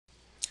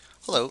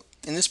Hello,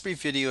 in this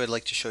brief video I'd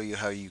like to show you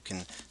how you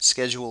can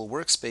schedule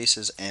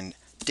workspaces and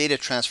data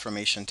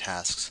transformation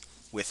tasks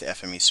with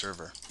FME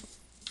Server.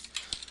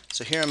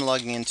 So here I'm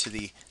logging into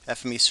the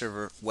FME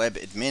Server web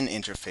admin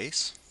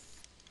interface,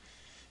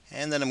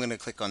 and then I'm going to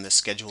click on the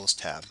Schedules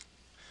tab.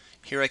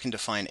 Here I can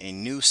define a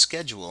new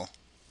schedule,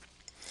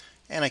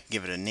 and I can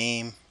give it a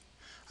name,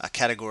 a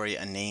category,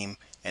 a name,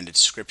 and a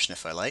description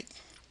if I like.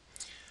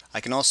 I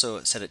can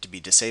also set it to be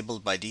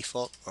disabled by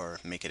default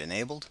or make it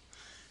enabled.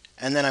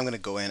 And then I'm going to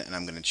go in and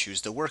I'm going to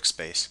choose the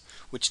workspace,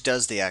 which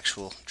does the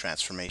actual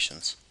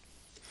transformations.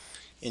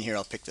 In here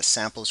I'll pick the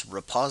samples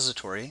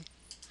repository,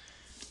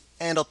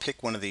 and I'll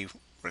pick one of the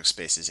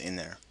workspaces in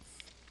there.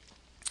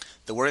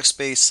 The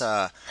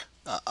workspace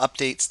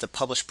updates the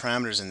published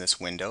parameters in this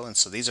window, and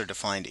so these are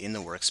defined in the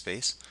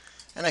workspace.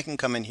 And I can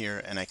come in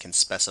here and I can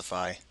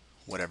specify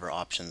whatever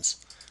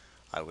options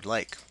I would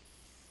like,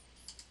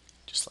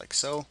 just like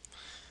so.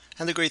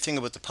 And the great thing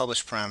about the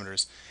published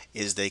parameters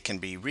is they can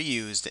be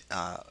reused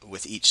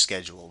with each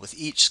schedule. With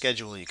each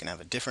schedule you can have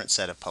a different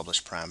set of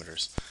published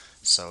parameters,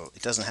 so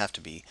it doesn't have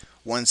to be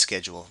one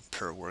schedule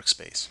per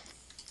workspace.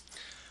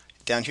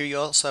 Down here you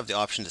also have the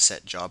option to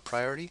set job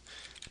priority.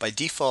 By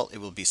default,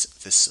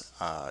 this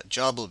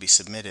job will be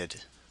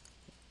submitted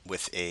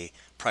with a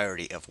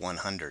priority of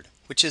 100,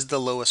 which is the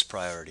lowest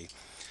priority.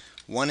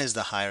 1 is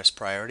the highest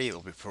priority. It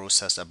will be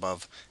processed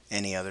above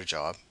any other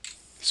job,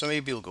 so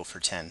maybe we'll go for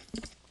 10.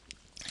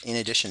 In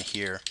addition,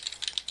 here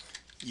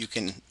you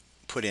can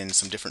put in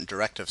some different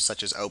directives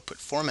such as output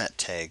format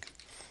tag,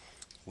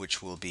 which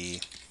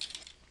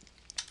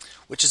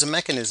is a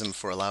mechanism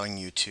for allowing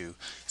you to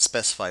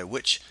specify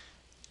which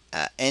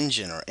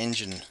engine or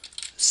engine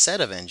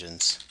set of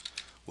engines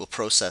will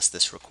process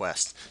this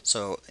request.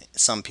 So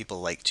some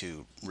people like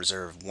to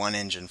reserve one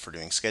engine for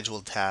doing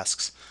scheduled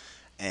tasks,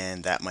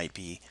 and that might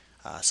be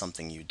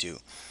something you do.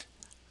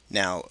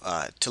 Now,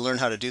 to learn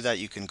how to do that,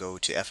 you can go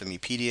to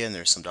FMEpedia, and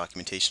there's some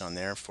documentation on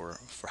there for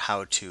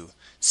how to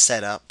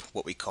set up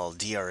what we call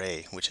DRA,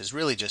 which is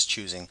really just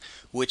choosing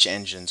which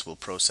engines will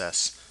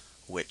process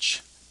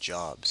which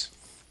jobs.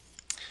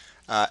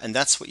 And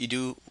that's what you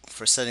do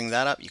for setting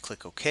that up. You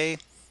click OK,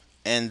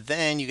 and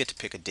then you get to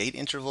pick a date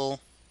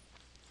interval,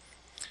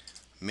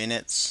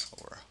 minutes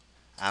or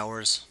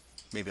hours.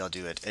 Maybe I'll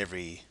do it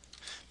every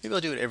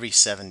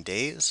 7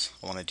 days.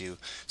 I want to do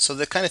so.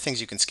 The kind of things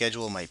you can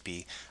schedule might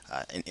be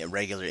a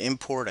regular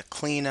import, a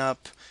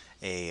cleanup,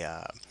 a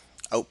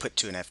output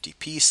to an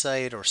FTP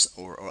site,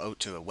 or out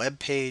to a web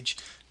page.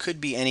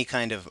 Could be any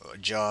kind of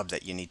job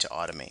that you need to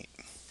automate.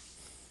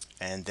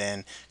 And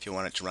then if you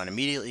want it to run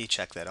immediately,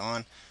 check that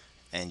on,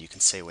 and you can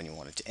say when you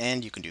want it to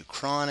end. You can do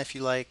cron if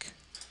you like.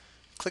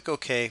 Click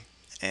OK,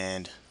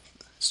 and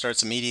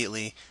starts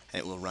immediately, and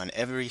it will run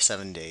every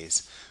 7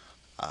 days.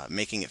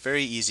 Making it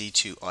very easy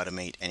to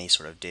automate any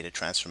sort of data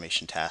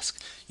transformation task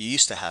you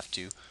used to have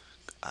to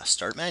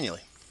start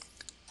manually.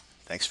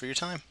 Thanks for your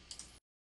time.